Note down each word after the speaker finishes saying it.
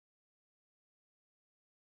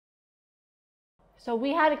So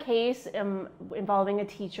we had a case involving a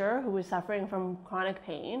teacher who was suffering from chronic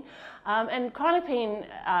pain. And chronic pain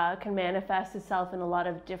can manifest itself in a lot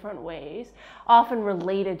of different ways, often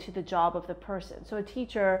related to the job of the person. So a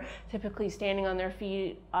teacher typically standing on their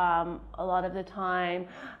feet a lot of the time,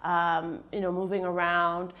 moving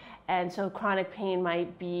around. And so chronic pain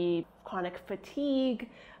might be chronic fatigue.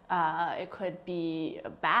 It could be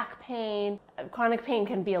back pain. Chronic pain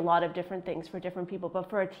can be a lot of different things for different people, but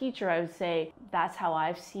for a teacher, I would say that's how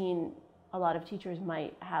I've seen a lot of teachers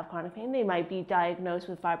might have chronic pain. They might be diagnosed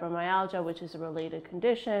with fibromyalgia, which is a related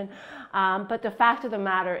condition. But the fact of the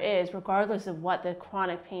matter is, regardless of what the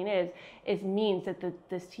chronic pain is, it means that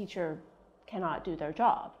this teacher cannot do their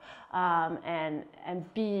job and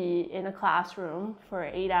be in a classroom for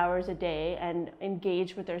 8 hours a day and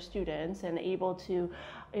engage with their students and able to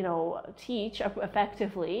teach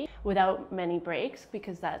effectively without many breaks,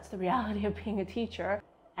 because that's the reality of being a teacher.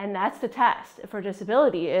 And that's the test for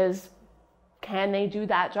disability, is can they do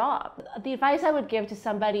that job? The advice I would give to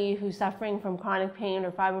somebody who's suffering from chronic pain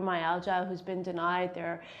or fibromyalgia, who's been denied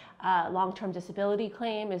their long-term disability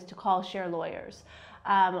claim, is to call Share Lawyers.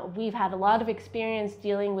 We've had a lot of experience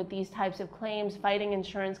dealing with these types of claims, fighting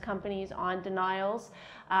insurance companies on denials,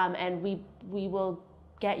 and we will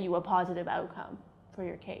get you a positive outcome for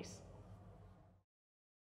your case.